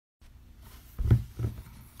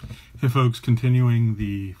Hey folks, continuing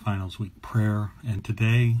the finals week prayer, and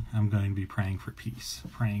today I'm going to be praying for peace,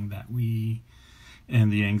 praying that we,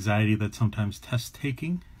 and the anxiety that sometimes test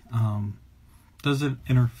taking doesn't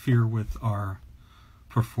interfere with our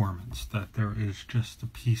performance, that there is just a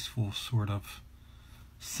peaceful sort of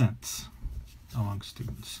sense among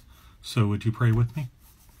students. So would you pray with me?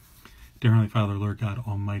 Dear Heavenly Father, Lord God,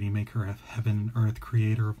 Almighty, Maker of heaven and earth,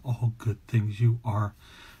 Creator of all good things, you are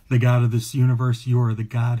the God of this universe. You are the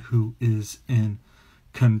God who is in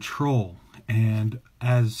control. And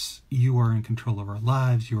as you are in control of our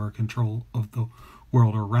lives, you are in control of the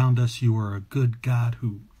world around us. You are a good God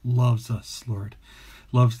who loves us, Lord.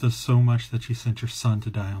 Loves us so much that you sent your Son to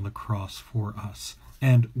die on the cross for us.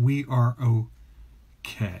 And we are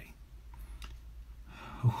okay.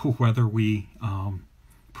 Whether we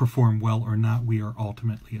perform well or not, we are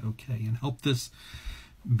ultimately okay. And help this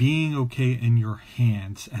being okay in your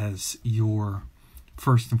hands as your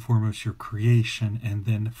first and foremost your creation, and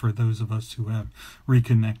then for those of us who have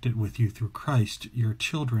reconnected with you through Christ, your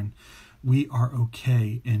children, we are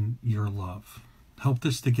okay in your love. Help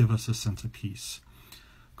this to give us a sense of peace.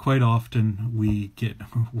 Quite often we get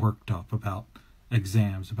worked up about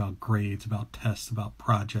exams, about grades, about tests, about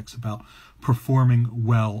projects, about performing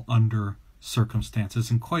well under circumstances,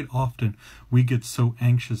 and quite often we get so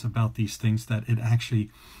anxious about these things that it actually,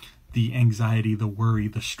 the anxiety, the worry,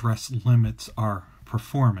 the stress limits our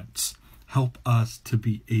performance. Help us to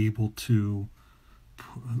be able to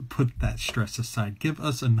put that stress aside. Give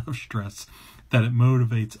us enough stress that it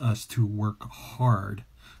motivates us to work hard,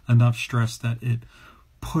 enough stress that it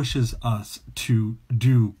pushes us to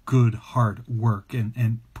do good, hard work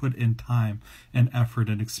and put in time and effort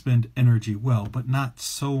and expend energy well, but not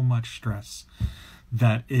so much stress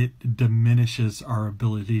that it diminishes our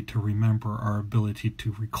ability to remember, our ability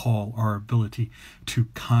to recall, our ability to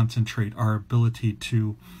concentrate, our ability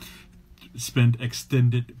to spend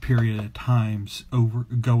extended period of times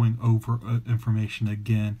going over information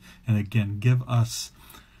again and again. Give us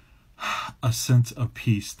a sense of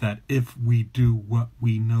peace that if we do what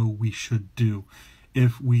we know we should do,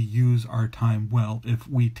 if we use our time well, if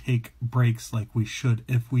we take breaks like we should,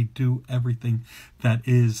 if we do everything that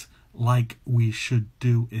is like we should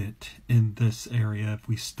do it in this area, if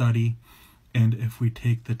we study and if we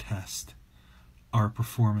take the test, our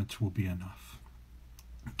performance will be enough.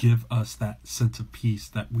 Give us that sense of peace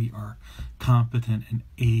that we are competent and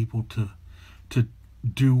able to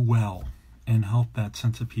do well, and help that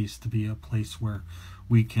sense of peace to be a place where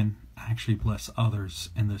we can actually bless others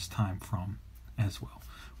in this time from as well.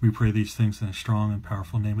 We pray these things in a strong and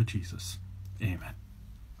powerful name of Jesus. Amen.